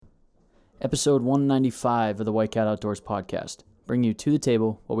Episode 195 of the White Cat Outdoors podcast, bring you to the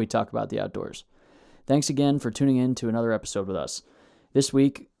table while we talk about the outdoors. Thanks again for tuning in to another episode with us. This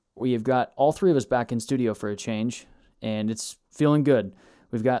week, we have got all three of us back in studio for a change, and it's feeling good.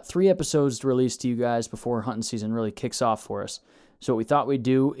 We've got 3 episodes to release to you guys before hunting season really kicks off for us. So what we thought we'd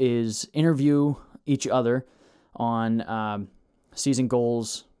do is interview each other on season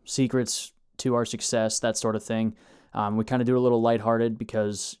goals, secrets to our success, that sort of thing. We kind of do it a little lighthearted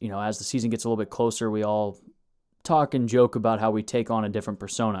because, as the season gets a little bit closer, we all talk and joke about how we take on a different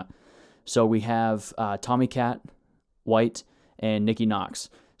persona. So we have Tommy Cat, White, and Nikki Knox.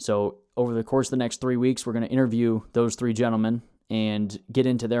 So over the course of the next 3 weeks, we're going to interview those 3 gentlemen and get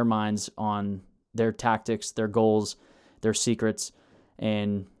into their minds on their tactics, their goals, their secrets,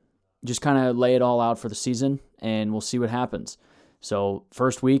 and just kind of lay it all out for the season, and we'll see what happens. So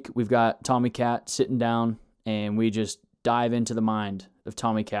first week, we've got Tommy Cat sitting down, and we just dive into the mind of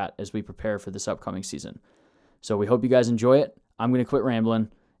Tommy Cat as we prepare for this upcoming season. So we hope you guys enjoy it. I'm going to quit rambling,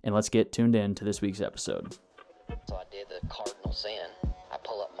 and let's get tuned in to this week's episode. So I did the cardinal sin. I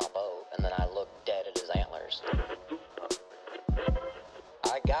pull up my bow, and then I look dead at his antlers.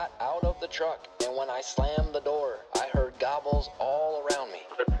 I got out of the truck, and when I slammed the door, I heard gobbles all around me.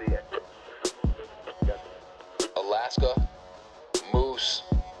 Let's see it. Alaska, moose,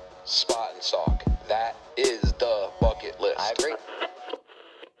 spot and sock. That is the bucket list. I agree.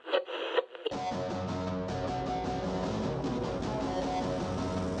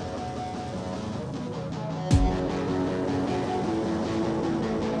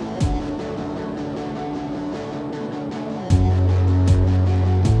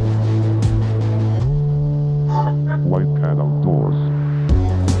 White Cat Outdoors.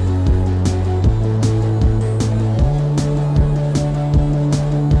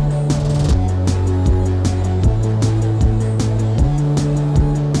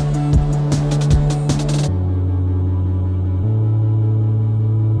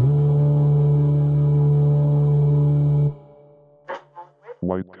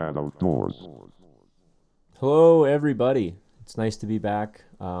 White Cat Outdoors. Hello, everybody. It's nice to be back.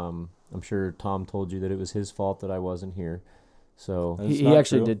 I'm sure Tom told you that it was his fault that I wasn't here. So He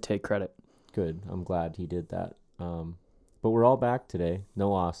actually did take credit. good. I'm glad he did that. But we're all back today.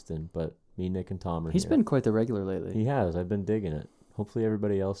 No Austin, but me, Nick, and Tom are He's here. been quite the regular lately. He has. I've been digging it. Hopefully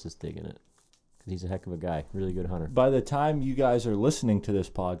everybody else is digging it. Because he's a heck of a guy. Really good hunter. By the time you guys are listening to this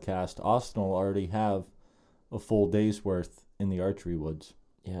podcast, Austin will already have a full day's worth in the archery woods.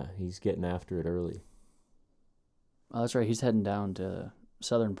 Yeah, he's getting after it early. Oh, that's right. He's heading down to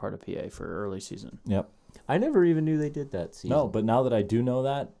southern part of PA for early season. Yep. I never even knew they did that season. No, but now that I do know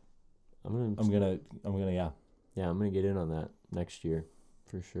that, I'm I'm gonna yeah. Yeah, I'm going to get in on that next year.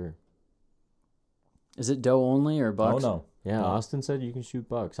 For sure. Is it doe only or bucks? Oh no. Yeah, No. Austin said you can shoot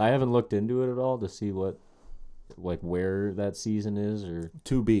bucks. I haven't looked into it at all to see where that season is or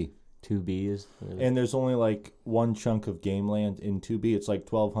 2B. 2B is. And there's only like one chunk of game land in 2B. It's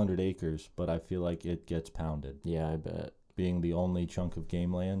like 1,200 acres, but I feel like it gets pounded, Yeah, I bet. being the only chunk of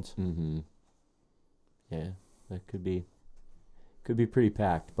game lands. Mm-hmm. Yeah, that could be pretty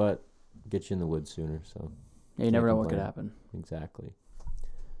packed, but get you in the woods sooner. So Yeah, you never Can't know what could complain. happen. exactly.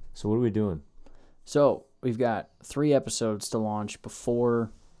 So what are we doing? So we've got 3 episodes to launch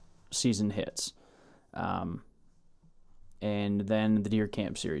before season hits. And then the Deer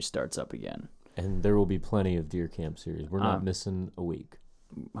Camp series starts up again. And there will be plenty of Deer Camp series. We're not Um, missing a week.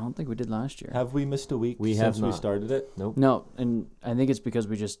 I don't think we did last year. Have we missed a week We since have we not. started it? Nope. No, and I think it's because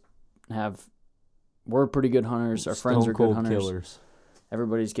we're pretty good hunters. Our friends Stone are good cold hunters. killers.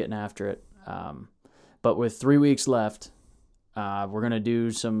 Everybody's getting after it. But with 3 weeks left, we're going to do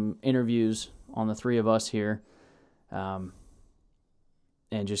some interviews on the 3 of us here.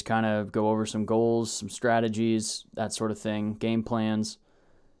 And just kind of go over some goals, some strategies, that sort of thing, game plans,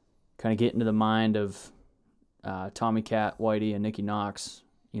 kind of get into the mind of Tommy Cat, Whitey, and Nikki Knox.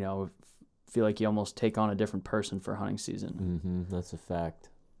 Feel like you almost take on a different person for hunting season. Mm-hmm. That's a fact.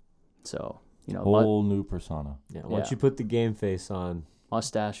 So, Whole new persona. Yeah. Once Yeah. you put the game face on,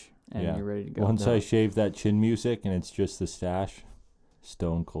 mustache, and Yeah. you're ready to go. Once No. I shave that chin music and it's just the stash,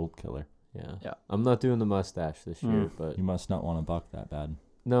 stone cold killer. yeah. Yeah. I'm not doing the mustache this year, but You must not want to buck that bad.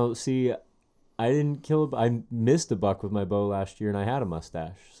 no. See, I didn't kill. I missed a buck with my bow last year, and I had a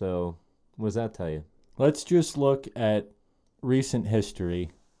mustache. So, what does that tell you? Let's just look at recent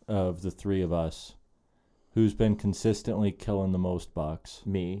history of the 3 of us. Who's been consistently killing the most bucks?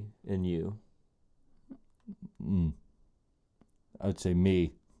 Me and you. I would say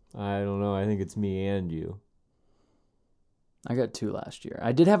me. I don't know. I think it's me and you. I got 2 last year.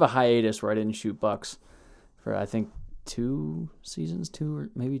 I did have a hiatus where I didn't shoot bucks for, I think, 2 seasons, 2 or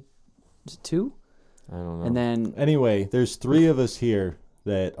maybe Is it 2? I don't know. And then Anyway, there's 3 of us here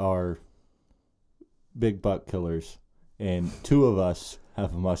that are big buck killers, and 2 of us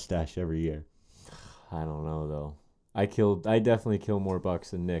have a mustache every year. I don't know though. I definitely kill more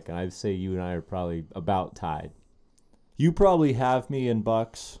bucks than Nick, and I'd say you and I are probably about tied. You probably have me in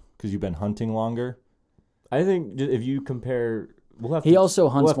bucks because you've been hunting longer. I think if you compare, he also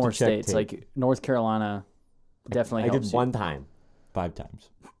hunts have to more check states. tape. Like North Carolina definitely I helps did you. one time. 5 times.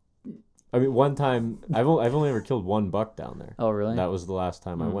 I mean, one time. I've only ever killed 1 buck down there. Oh, really? That was the last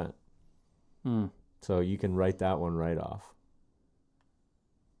time I Hmm. went. Hmm. So you can write that one right off.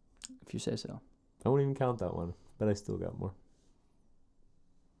 If you say so. I won't even count that one, but I still got more.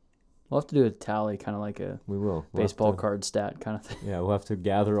 We'll have to do a tally, kind of like a We will. We'll have baseball to- card stat kind of thing. Yeah, we'll have to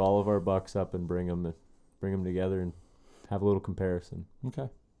gather all of our bucks up and bring them together and have a little comparison. Okay.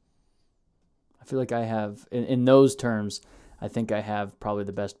 I feel like I have, in those terms, I think I have probably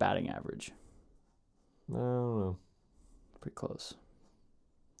the best batting average. I don't know. Pretty close.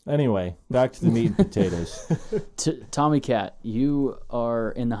 Anyway, back to the meat and potatoes. Tommy Cat, you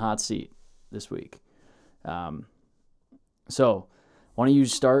are in the hot seat this week. So, why don't you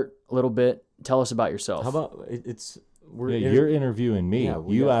start a little bit? Tell us about yourself. How about You're interviewing me. Yeah,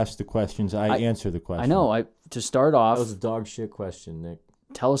 we you got- ask the questions. I answer the question. I know. To start that off, was a dog shit question, Nick.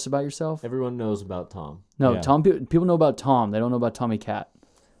 tell us about yourself. Everyone knows about Tom. No, Yeah. Tom. People know about Tom. They don't know about Tommy Cat.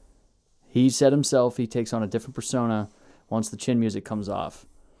 He said himself he takes on a different persona once the chin music comes off.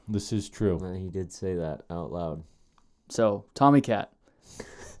 This is true. He did say that out loud. So, Tommy Cat,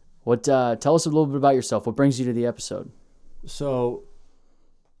 tell us a little bit about yourself. What brings you to the episode? So,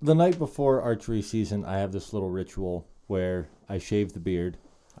 the night before archery season, I have this little ritual where I shave the beard,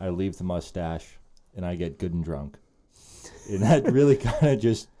 I leave the mustache, and I get good and drunk. And that really kind of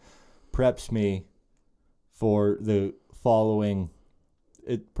just preps me for the following,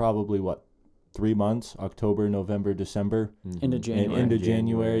 probably 3 months, October, November, December, Into and January. into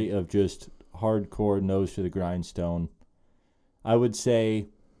January of just hardcore nose to the grindstone. I would say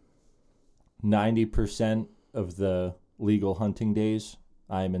 90% of the legal hunting days,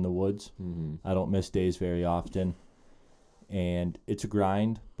 I am in the woods. Mm-hmm. I don't miss days very often. And it's a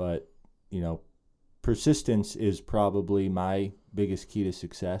grind, but, persistence is probably my biggest key to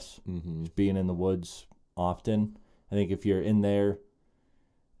success, Mm-hmm. is being in the woods often. I think if you're in there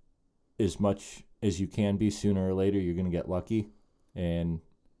as much as you can be, sooner or later, you're going to get lucky. And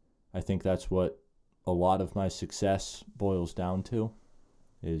I think that's what a lot of my success boils down to,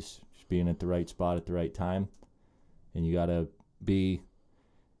 is just being at the right spot at the right time. And you got to be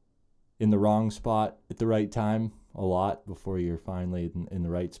in the wrong spot at the right time a lot before you're finally in the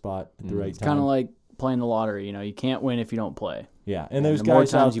right spot at the right It's time. kind of like playing the lottery. You can't win if you don't play. Yeah, and there's the more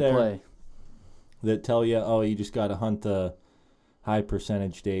guys out times you there play. that tell you, oh, you just got to hunt the high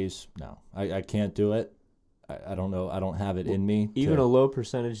percentage days. No, I can't do it. I don't know. I don't have it in me. Even a low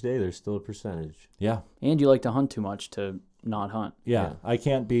percentage day, there's still a percentage. Yeah. And you like to hunt too much to not hunt. Yeah. I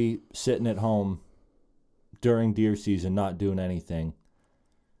can't be sitting at home during deer season not doing anything.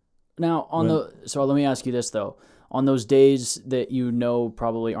 Now, so let me ask you this, though. On those days that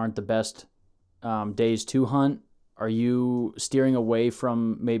probably aren't the best days to hunt, are you steering away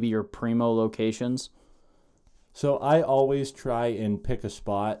from maybe your primo locations? So I always try and pick a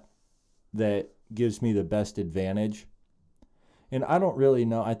spot that gives me the best advantage. And I don't really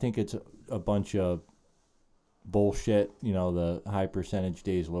know. I think it's a bunch of bullshit, the high percentage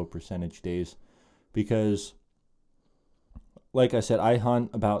days, low percentage days. Because, like I said, I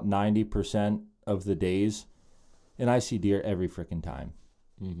hunt about 90% of the days, and I see deer every freaking time.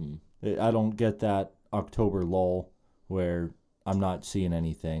 Mm-hmm. I don't get that October lull where I'm not seeing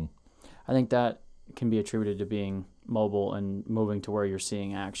anything. I think that can be attributed to being mobile and moving to where you're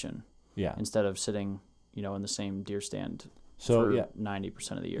seeing action Yeah. instead of sitting, in the same deer stand So, for yeah.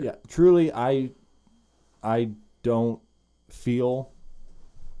 90% of the year. Yeah, truly, I don't feel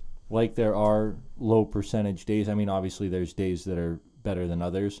like there are low percentage days. I mean, obviously, there's days that are better than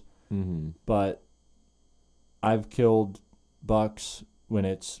others, Mm-hmm. but I've killed bucks when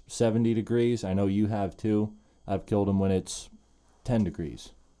it's 70 degrees. I know you have too. I've killed them when it's 10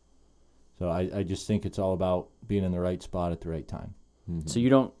 degrees. So I just think it's all about being in the right spot at the right time. Mm-hmm. So you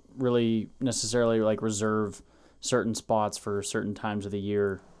don't really necessarily reserve certain spots for certain times of the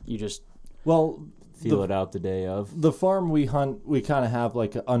year. You just Well, Feel it out the day of. the farm we hunt, we kind of have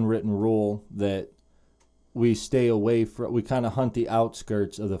like an unwritten rule that we stay away from. We kind of hunt the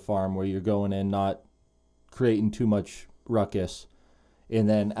outskirts of the farm where you're going in, not creating too much ruckus. And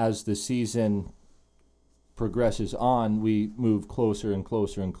then as the season progresses on, we move closer and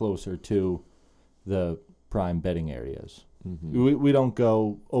closer and closer to the prime bedding areas. We don't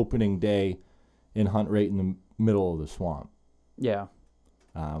go opening day and hunt right in the middle of the swamp. Yeah.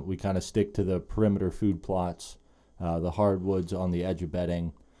 We kind of stick to the perimeter food plots, the hardwoods on the edge of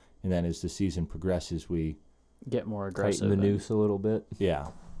bedding, and then as the season progresses, we Get more aggressive. Tighten the noose a little bit.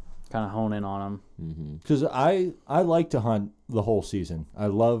 Kind of hone in on them. Because I like to hunt the whole season. I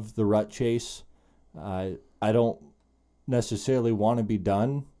love the rut chase. I don't necessarily want to be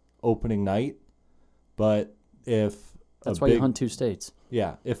done opening night, but if That's why you hunt 2 states.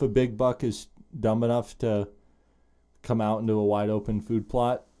 Yeah, if a big buck is dumb enough to come out into a wide open food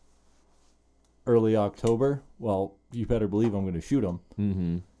plot early October, well, you better believe I'm going to shoot him.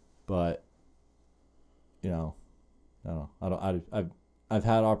 Mm-hmm. But I don't know. I've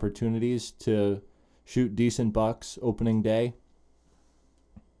had opportunities to shoot decent bucks opening day,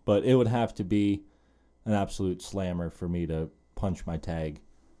 but it would have to be an absolute slammer for me to punch my tag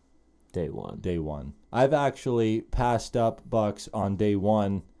Day one. day one. I've actually passed up bucks on day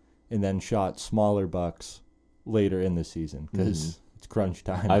one and then shot smaller bucks later in the season because it's crunch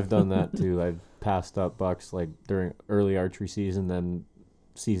time. I've done that too. I've passed up bucks like during early archery season, then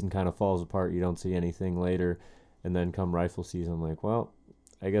season kind of falls apart. You don't see anything later, and then come rifle season, I'm like, well,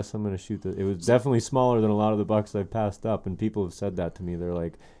 I guess I'm going to shoot it was definitely smaller than a lot of the bucks I've passed up, and people have said that to me. They're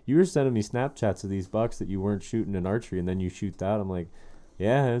like, you were sending me Snapchats of these bucks that you weren't shooting in archery, and then you shoot that. I'm like,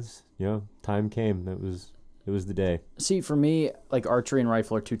 yeah, it's, time came. It was the day. See, for me, like archery and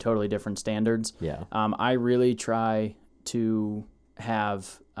rifle are 2 totally different standards. Yeah. I really try to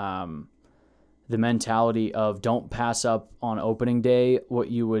have the mentality of don't pass up on opening day what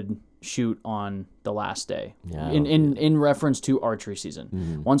you would shoot on the last day. Yeah, in reference to archery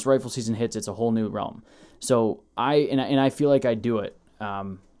season. Once rifle season hits, it's a whole new realm. So I feel like I do it.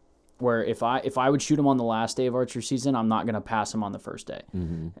 Where if I would shoot them on the last day of archery season, I'm not going to pass them on the first day.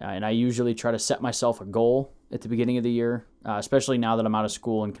 And I usually try to set myself a goal at the beginning of the year, especially now that I'm out of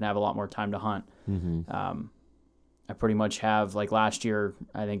school and can have a lot more time to hunt. I pretty much have, like last year,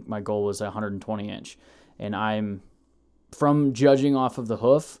 I think my goal was a 120 inch. And I'm, from judging off of the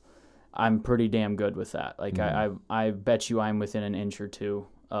hoof, I'm pretty damn good with that. Like I bet you I'm within an inch or 2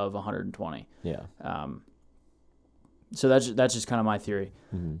 of 120. Yeah. So that's just kind of my theory.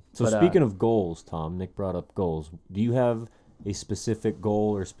 So But, speaking of goals, Tom, Nick brought up goals. Do you have a specific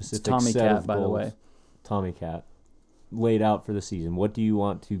goal or specific Tommy set Cat, of by the goals? way. Tommy Cat laid out for the season. What do you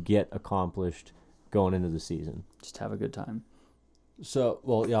want to get accomplished going into the season? Just have a good time. So,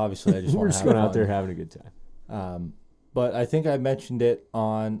 well, yeah, obviously I just We're want to just have going out fun. there having a good time. But I think I mentioned it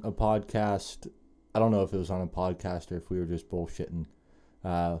on a podcast. I don't know if it was on a podcast or if we were just bullshitting.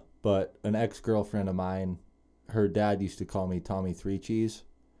 But an ex-girlfriend of mine, her dad used to call me Tommy Three Cheese.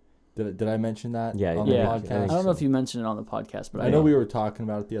 Did I mention that Yeah, on Yeah, the I podcast? don't know if you mentioned it on the podcast, but I know we were talking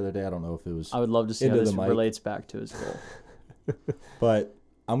about it the other day. I don't know if it was. I would love to see how into this the mic. relates back to his goal. But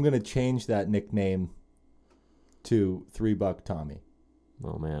I'm going to change that nickname to $3 Tommy.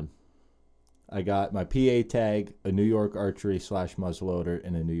 Oh, man. I got my PA tag, a New York archery / muzzleloader,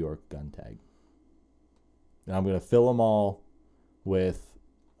 and a New York gun tag. And I'm going to fill them all with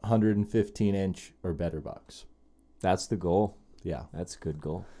 115-inch or better bucks. That's the goal. Yeah. That's a good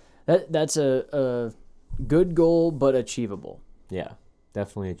goal. That's a good goal, but achievable. Yeah,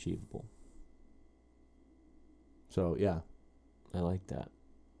 definitely achievable. So, yeah. I like that.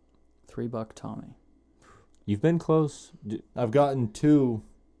 $3 Tommy. You've been close. I've gotten 2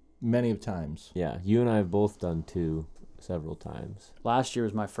 many of times. Yeah, you and I have both done 2 several times. Last year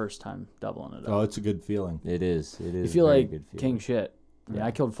was my first time doubling it up. Oh, it's a good feeling. It is. It is. You feel a very like good feeling. king shit. I mean,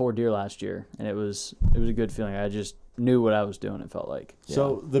 I killed 4 deer last year, and it was a good feeling. I just knew what I was doing, it felt like.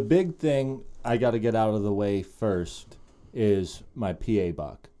 So the big thing I got to get out of the way first is my PA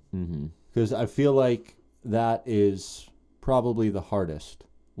buck. Mm-hmm. Because I feel like that is probably the hardest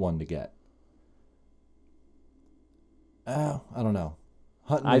one to get. I don't know.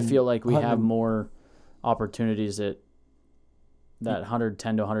 I feel like we have hunting- more opportunities at that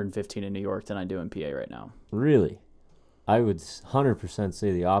 110 to 115 in New York than I do in PA right now. Really? I would 100%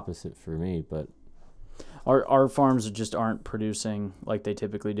 say the opposite for me, but Our farms just aren't producing like they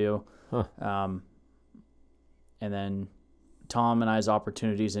typically do. Huh. And then Tom and I's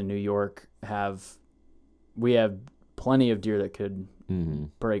opportunities in New York we have plenty of deer that could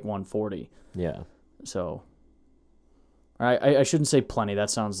break 140. yeah. So I shouldn't say plenty. That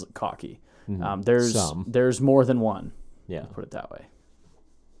sounds cocky. Some. There's more than one. Yeah. Put it that way.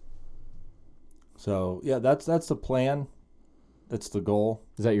 So yeah, that's the plan. That's the goal.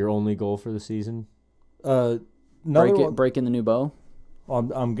 Is that your only goal for the season? Breaking the new bow.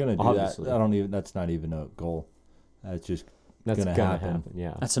 I'm gonna do Obviously. that. I don't even. That's not even a goal. That's just That's going to gonna happen.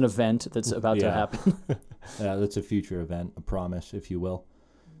 Yeah. That's an event that's about to Yeah. happen. Yeah, that's a future event, a promise, if you will.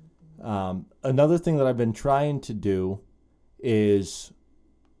 Another thing that I've been trying to do is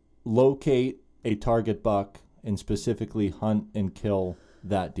locate a target buck and specifically hunt and kill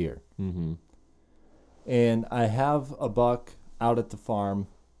that deer. Mm-hmm. And I have a buck out at the farm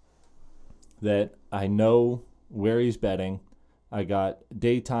that I know where he's bedding. I got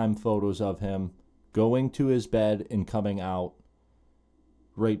daytime photos of him going to his bed and coming out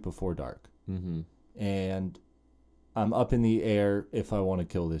right before dark. Mm-hmm. And I'm up in the air if I want to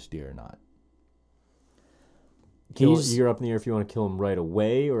kill this deer or not. You're up in the air if you want to kill him right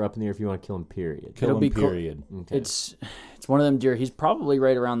away, or up in the air if you want to kill him, period? Kill It'll him, be cool. period. Okay. It's one of them deer. He's probably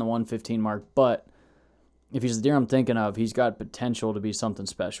right around the 115 mark, but if he's the deer I'm thinking of, he's got potential to be something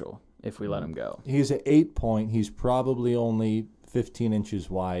special if we let him go. He's at 8 point. He's probably only 15 inches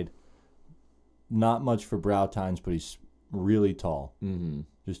wide. Not much for brow tines, but he's really tall. Mm-hmm.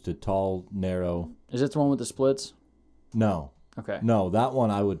 Just a tall, narrow. Is it the one with the splits? No. Okay. No, that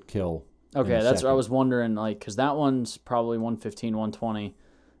one I would kill. Okay, in a that's what I second. was wondering, like, because that one's probably 115, 120,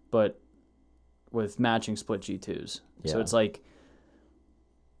 but with matching split G2s. So Yeah. it's like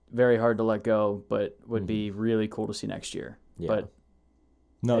very hard to let go, but would be really cool to see next year. Yeah. But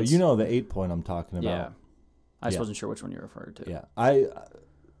No, It's- you know the 8 point I'm talking about. yeah, I just Yeah. wasn't sure which one you referred to. Yeah.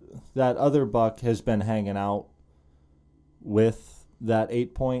 That other buck has been hanging out with that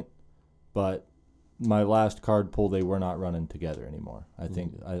 8 point, but my last card pull, they were not running together anymore. I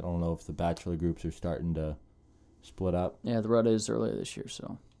think, I don't know if the bachelor groups are starting to split up. Yeah, the rut is earlier this year,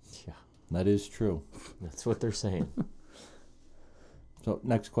 so. Yeah, That is true. that's what they're saying. So,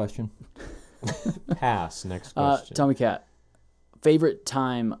 next question. Pass. Next question. Tommy Cat, favorite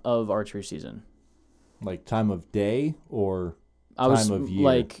time of archery season? Like time of day or I was time of year?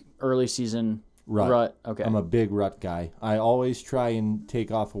 like early season rut. Okay. I'm a big rut guy. I always try and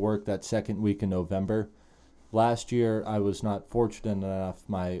take off of work that second week in November. Last year, I was not fortunate enough.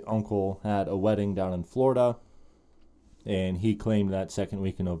 My uncle had a wedding down in Florida, and he claimed that second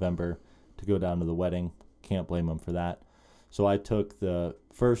week in November to go down to the wedding. Can't blame him for that. So I took the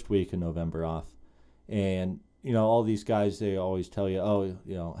first week in November off. And, you know, all these guys, they always tell you, oh,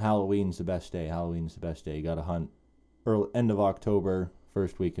 you know, Halloween's the best day. Halloween's the best day. You got to hunt end of October,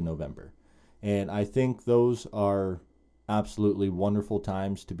 first week in November. And I think those are absolutely wonderful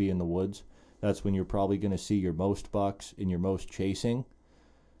times to be in the woods. That's when you're probably going to see your most bucks and your most chasing.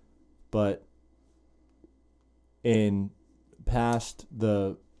 But in past,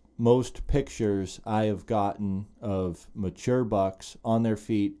 the most pictures I have gotten of mature bucks on their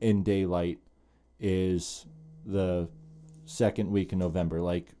feet in daylight is the second week in November.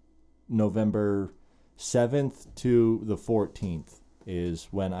 Like November 7th to the 14th is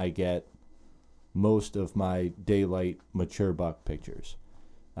when I get most of my daylight mature buck pictures.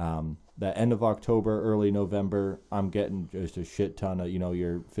 The end of October, early November, I'm getting just a shit ton of, you know,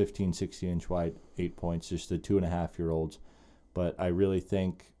 your 15, 16 inch wide 8 points, just the 2.5-year-olds. But I really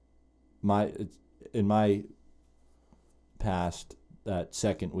think in my past, that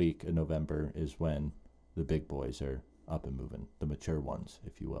second week in November is when the big boys are up and moving, the mature ones,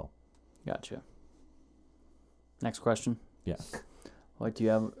 if you will. Gotcha. Next question. Yeah. Like, do you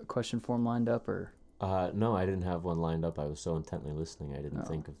have a question for him lined up, or? No, I didn't have one lined up. I was so intently listening, I didn't Oh.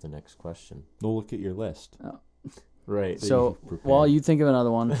 think of the next question. We'll look at your list. Right. So you've prepared. while you think of another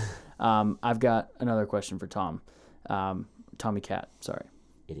one, I've got another question for Tom. Tommy Cat, sorry.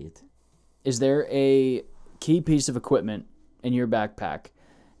 Idiot. Is there a key piece of equipment in your backpack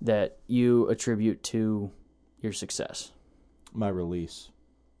that you attribute to your success, My release.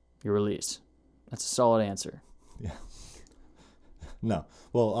 your release? That's a solid answer. No.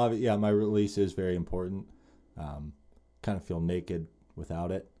 Well, yeah, my release is very important. Kind of feel naked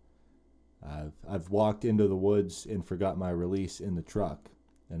without it. I've walked into the woods and forgot my release in the truck,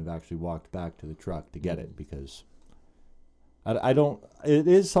 and have actually walked back to the truck to get it because I don't. It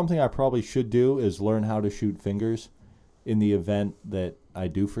is something I probably should do, is learn how to shoot fingers in the event that I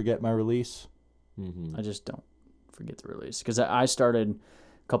do forget my release. Mm-hmm. I just don't forget the release, because I started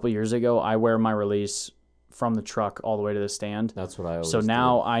a couple years ago. I wear my release from the truck all the way to the stand. That's what I always So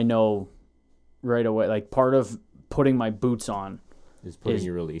now I know right away, like, part of putting my boots on, is putting is-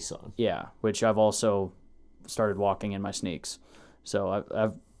 your release on. yeah, which I've also started walking in my sneaks. So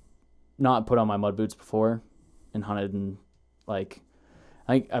I've not put on my mud boots before and hunted, and like,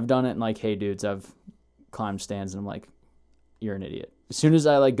 I've done it, and like, hey dudes, I've climbed stands, and I'm like, you're an idiot. As soon as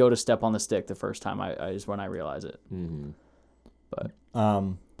I like go to step on the stick the first time, I is when I realize it. Mm-hmm.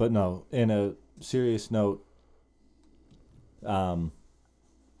 But no, in a serious note,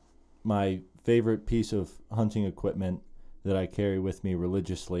 my favorite piece of hunting equipment that I carry with me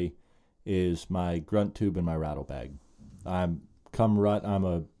religiously is my grunt tube and my rattle bag. Come rut, I'm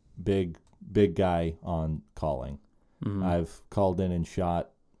a big guy on calling. Mhm. I've called in and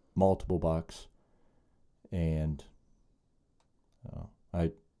shot multiple bucks, and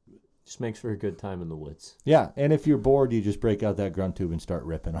Just makes for a good time in the woods. yeah. And if you're bored, you just break out that grunt tube and start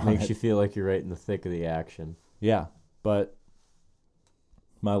ripping on Makes it. you feel like you're right in the thick of the action. Yeah, but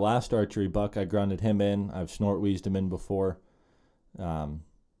my last archery buck, I grunted him in. I've snort wheezed him in before, and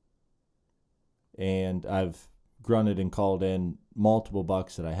I've grunted and called in multiple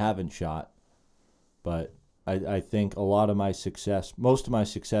bucks that I haven't shot. But I think a lot of my success, most of my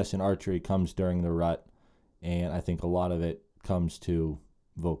success in archery comes during the rut, and I think a lot of it comes to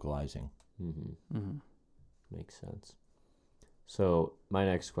vocalizing. Mm-hmm. Mhm. Makes sense. So my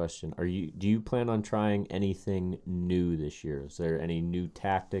next question: do you plan on trying anything new this year? Is there any new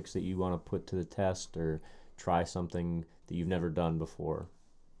tactics that you want to put to the test, or try something that you've never done before?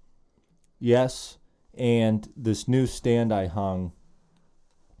 Yes, and this new stand I hung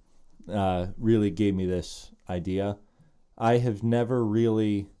really gave me this idea. I have never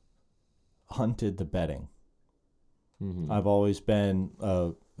really hunted the bedding. Mm-hmm. I've always been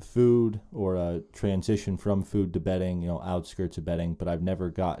a food or a transition from food to bedding, outskirts of bedding, but I've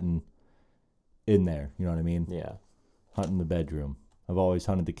never gotten in there, you know what I mean? Yeah. Hunting the bedroom. I've always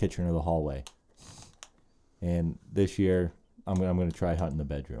hunted the kitchen or the hallway. And this year, I'm going to try hunting the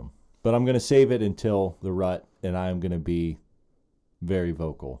bedroom. But I'm going to save it until the rut, and I'm going to be very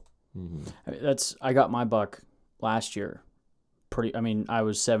vocal. Mm-hmm. I got my buck last year. I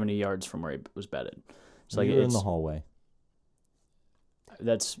was 70 yards from where he was bedded. So You're in the hallway.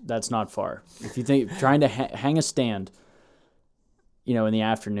 That's not far. If you think trying to hang a stand, in the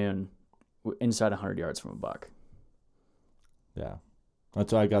afternoon, inside 100 yards from a buck. Yeah.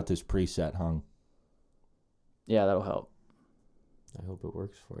 That's why I got this preset hung. Yeah, that'll help. I hope it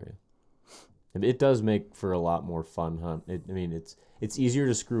works for you. It does make for a lot more fun hunt. It's easier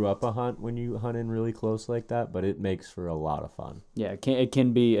to screw up a hunt when you hunt in really close like that, but it makes for a lot of fun. Yeah, it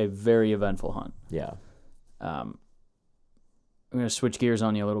can be a very eventful hunt. Yeah. I'm going to switch gears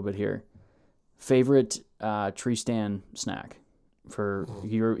on you a little bit here. Favorite tree stand snack?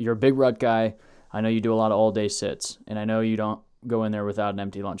 You're a big rut guy. I know you do a lot of all day sits, and I know you don't go in there without an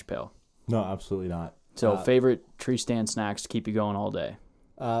empty lunch pail. No, absolutely not. So favorite tree stand snacks to keep you going all day?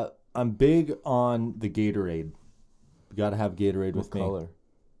 I'm big on the Gatorade. You got to have Gatorade with me. What color?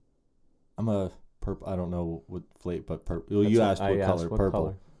 I'm a purple. I don't know what flavor, but purple. You asked what color. Purple.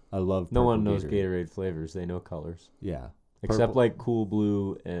 Color? I love No purple one knows Gatorade. Gatorade flavors. They know colors. Yeah. Except Purple. like Cool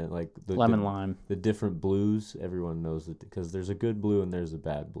Blue and like the Lemon lime. The different blues, everyone knows it because there's a good blue and there's a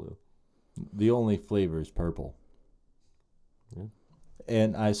bad blue. The only flavor is purple. Yeah.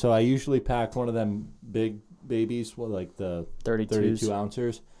 And I usually pack one of them big babies, like the 32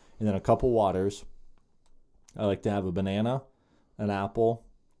 ounces, and then a couple waters. I like to have a banana, an apple,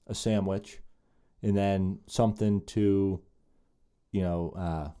 a sandwich, and then something to,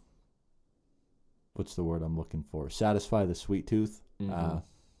 what's the word I'm looking for? Satisfy the sweet tooth. Mm-hmm.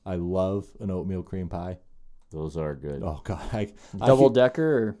 I love an oatmeal cream pie. Those are good. Oh God, Double decker?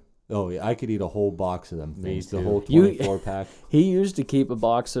 Or? Oh yeah, I could eat a whole box of them Me things. The too. whole 24 pack. He used to keep a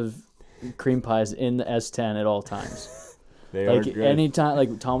box of cream pies in the S10 at all times. They are Like good. anytime,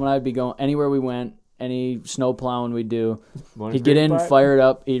 like Tom and I'd be going anywhere we went, any snow plowing we'd do. Want a He'd get cream in, pie? fire it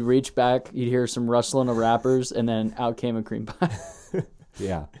up. He'd reach back. He'd hear some rustling of wrappers, and then out came a cream pie.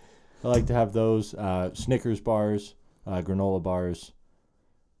 Yeah. I like to have those Snickers bars, granola bars,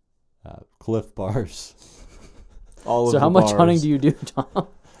 Cliff bars. All of So the how much bars. hunting do you do, Tom?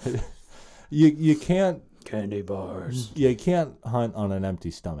 You can't Candy bars. you can't hunt on an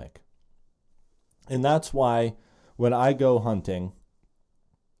empty stomach. And that's why when I go hunting,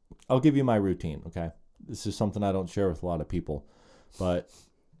 I'll give you my routine, okay? This is something I don't share with a lot of people. But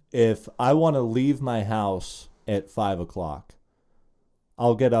if I want to leave my house at 5 o'clock,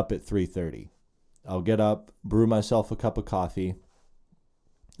 I'll get up at 3:30. I'll get up, brew myself a cup of coffee.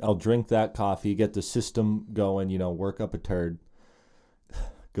 I'll drink that coffee, get the system going, work up a turd.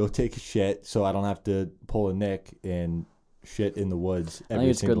 Go take a shit so I don't have to pull a Nick and shit in the woods I think every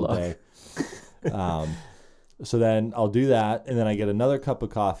it's good single luck. day. So then I'll do that, and then I get another cup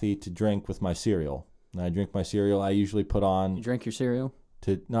of coffee to drink with my cereal. And I drink my cereal. I usually put on You drink your cereal?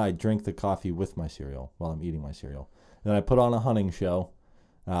 I drink the coffee with my cereal while I'm eating my cereal. Then I put on a hunting show,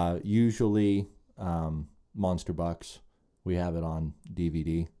 usually Monster Bucks. We have it on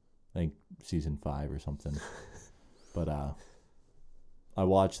DVD, I think season 5 or something. But I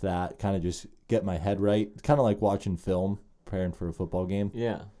watch that, kind of just get my head right. It's kind of like watching film, preparing for a football game.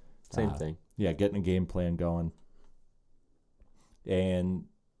 Yeah. Same thing. Yeah, getting a game plan going. And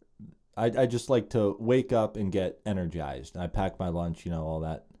I just like to wake up and get energized. I pack my lunch, all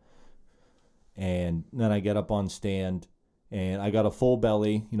that. And then I get up on stand, and I got a full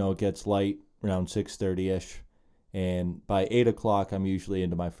belly. It gets light around 6:30ish, and by 8 o'clock I'm usually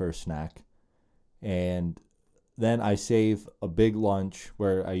into my first snack. And then I save a big lunch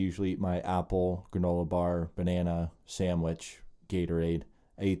where I usually eat my apple, granola bar, banana, sandwich, Gatorade.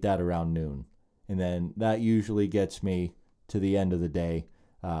 I eat that around noon. And then that usually gets me to the end of the day.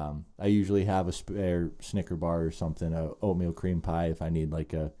 I usually have a spare Snicker bar or something, a oatmeal cream pie if I need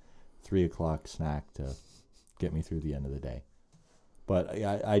like a 3 o'clock snack to get me through the end of the day. But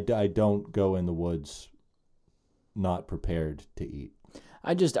I don't go in the woods not prepared to eat.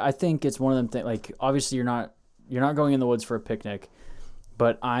 I think it's one of them things, like, obviously you're not going in the woods for a picnic,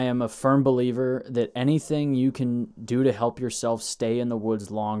 but I am a firm believer that anything you can do to help yourself stay in the woods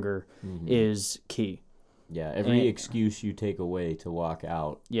longer is key. Yeah, every excuse you take away to walk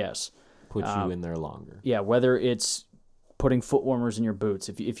out Yes. puts you in there longer. Yeah, whether it's putting foot warmers in your boots.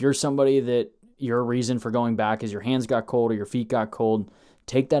 If you're somebody that your reason for going back is your hands got cold or your feet got cold,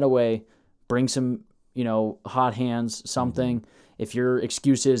 take that away. Bring some, hot hands, something. If your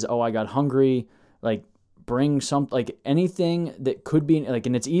excuse is, oh, I got hungry, like, bring anything that could be, like,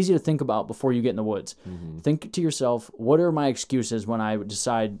 and it's easy to think about before you get in the woods. Think to yourself, what are my excuses when I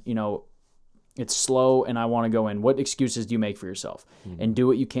decide, it's slow and I want to go in? What excuses do you make for yourself? And do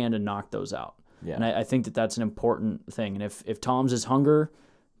what you can to knock those out. Yeah. And I think that that's an important thing. And if Tom's is hunger,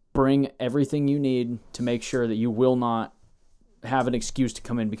 bring everything you need to make sure that you will not have an excuse to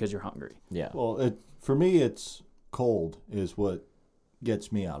come in because you're hungry. Yeah. Well, for me, it's cold is what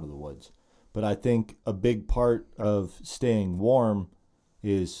gets me out of the woods. But I think a big part of staying warm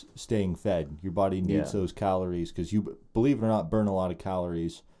is staying fed. Your body needs those calories because you, believe it or not, burn a lot of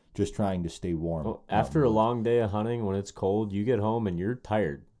calories just trying to stay warm. Well, after a long day of hunting, when it's cold, you get home and you're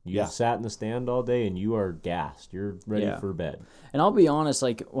tired. You sat in the stand all day and you are gassed. You're ready for bed. And I'll be honest,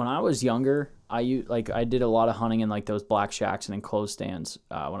 like, when I was younger, I did a lot of hunting in like those black shacks and enclosed stands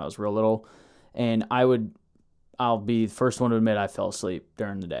when I was real little, and I'll be the first one to admit I fell asleep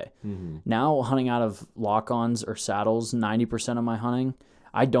during the day. Now, hunting out of lock-ons or saddles, 90% of my hunting,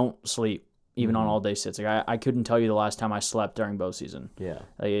 I don't sleep even on all-day sits. Like, I couldn't tell you the last time I slept during bow season. Yeah.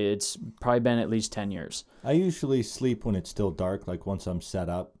 Like, it's probably been at least 10 years. I usually sleep when it's still dark, like once I'm set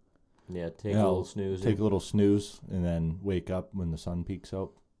up. Yeah, take a little snooze. Take a little snooze and then wake up when the sun peaks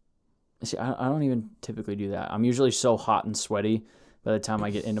out. See, I don't even typically do that. I'm usually so hot and sweaty by the time I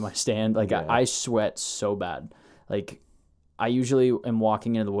get into my stand. Like, I sweat so bad. Like, I usually am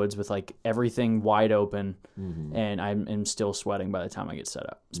walking into the woods with like everything wide open, and I'm still sweating by the time I get set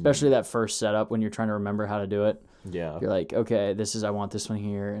up. Especially that first setup when you're trying to remember how to do it. Yeah. You're like, okay, I want this one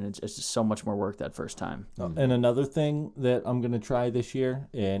here, and it's just so much more work that first time. And another thing that I'm gonna try this year,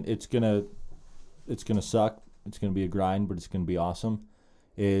 and it's gonna suck. It's gonna be a grind, but it's gonna be awesome.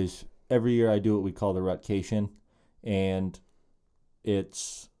 Is every year I do what we call the rutcation, and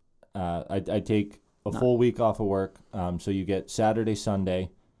it's I take a full week off of work. So you get Saturday,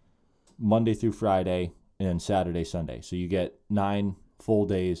 Sunday, Monday through Friday, and Saturday, Sunday. So you get 9 full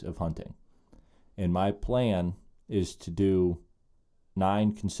days of hunting. And my plan is to do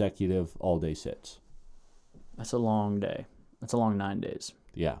 9 consecutive all-day sits. That's a long day. That's a long 9 days.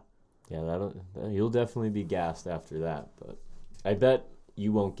 Yeah. Yeah, you'll definitely be gassed after that. But I bet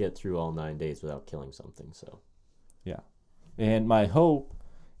you won't get through all 9 days without killing something. So. Yeah. And my hope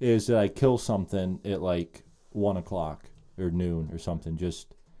is that I kill something at like 1 o'clock or noon or something,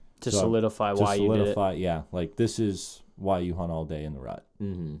 just to solidify why you did it. Yeah, like this is why you hunt all day in the rut.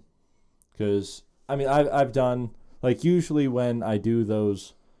 Because I mean, I've done, like, usually when I do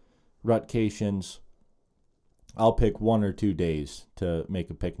those rutcations, I'll pick 1 or 2 days to make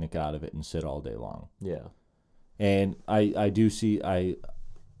a picnic out of it and sit all day long. Yeah. And I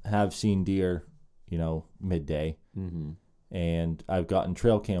have seen deer, midday. And I've gotten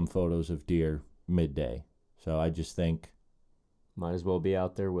trail cam photos of deer midday. So I just think, might as well be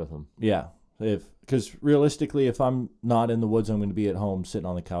out there with them. Yeah. Because realistically, if I'm not in the woods, I'm going to be at home sitting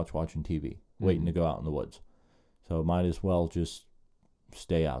on the couch watching TV, waiting to go out in the woods. So might as well just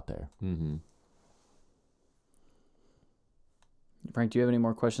stay out there. Frank, do you have any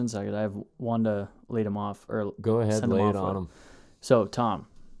more questions? I have one to lead him off. Or go ahead, lay it on him. So, Tom,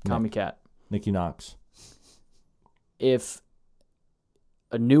 Tommy Cat. Nicky Knox. If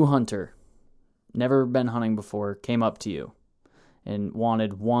a new hunter, never been hunting before, came up to you and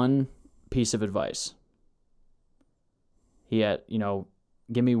wanted one piece of advice, he had,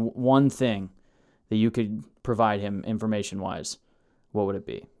 give me one thing that you could provide him information-wise, what would it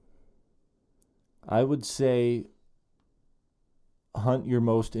be? I would say hunt your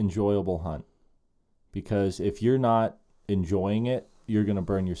most enjoyable hunt. Because if you're not enjoying it, you're going to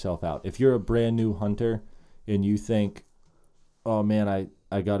burn yourself out. If you're a brand new hunter and you think, oh man,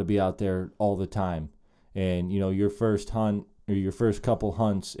 I got to be out there all the time. And, your first hunt or your first couple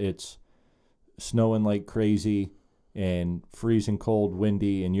hunts, it's snowing like crazy and freezing cold,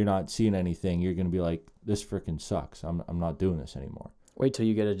 windy, and you're not seeing anything. You're going to be like, this freaking sucks. I'm not doing this anymore. Wait till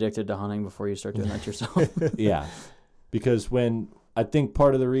you get addicted to hunting before you start doing that yourself. Yeah. Because I think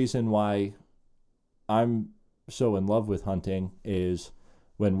part of the reason why I'm so in love with hunting is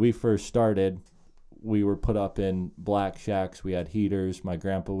when we first started, we were put up in black shacks. We had heaters. My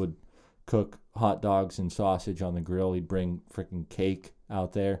grandpa would cook hot dogs and sausage on the grill. He'd bring freaking cake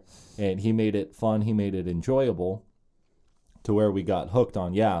out there, and he made it fun. He made it enjoyable to where we got hooked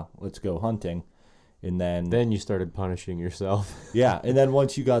on, yeah, let's go hunting. And then you started punishing yourself. Yeah, and then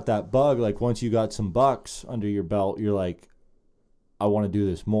once you got that bug, like once you got some bucks under your belt, you're like, I want to do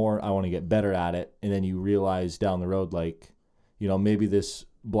this more. I want to get better at it. And then you realize down the road, like, maybe this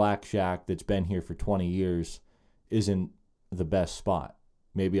black shack that's been here for 20 years isn't the best spot.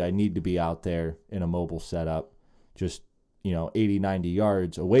 Maybe I need to be out there in a mobile setup, just, 80, 90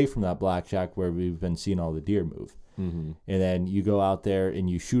 yards away from that black shack where we've been seeing all the deer move. Mm-hmm. And then you go out there and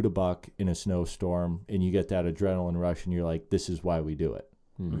you shoot a buck in a snowstorm and you get that adrenaline rush and you're like, this is why we do it.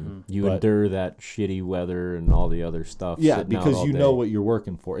 Mm-hmm. You endure that shitty weather and all the other stuff. Yeah, because you know what you're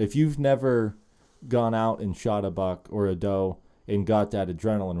working for. If you've never gone out and shot a buck or a doe and got that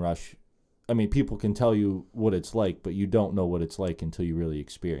adrenaline rush, I mean, people can tell you what it's like, but you don't know what it's like until you really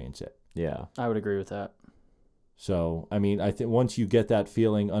experience it. Yeah. I would agree with that. So, I mean, I think once you get that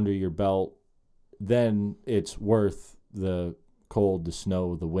feeling under your belt, then it's worth the cold, the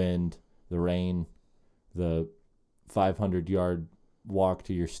snow, the wind, the rain, the 500-yard walk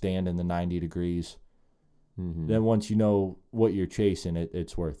to your stand in the 90 degrees. Mm-hmm. Then once you know what you're chasing,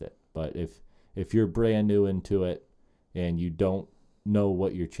 it's worth it. But if you're brand new into it and you don't know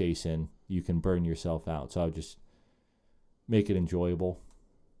what you're chasing, you can burn yourself out. So I would just make it enjoyable.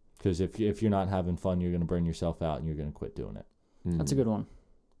 Because if you're not having fun, you're going to burn yourself out and you're going to quit doing it. Mm-hmm. That's a good one.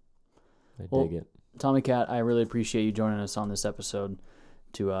 I Well, dig it. Tommy Cat, I really appreciate you joining us on this episode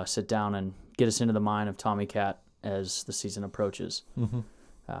to sit down and get us into the mind of Tommy Cat as the season approaches. Mm-hmm.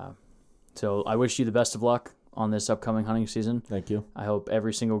 So I wish you the best of luck on this upcoming hunting season. Thank you. I hope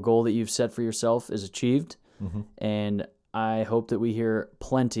every single goal that you've set for yourself is achieved. Mm-hmm. And I hope that we hear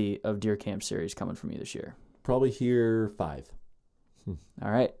plenty of Deer Camp series coming from you this year. Probably here 5.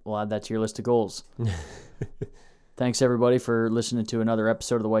 All right. We'll add that to your list of goals. Thanks, everybody, for listening to another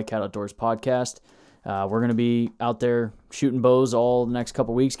episode of the White Cat Outdoors podcast. We're going to be out there shooting bows all the next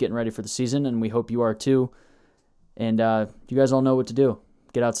couple weeks, getting ready for the season, and we hope you are too. And you guys all know what to do.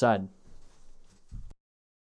 Get outside.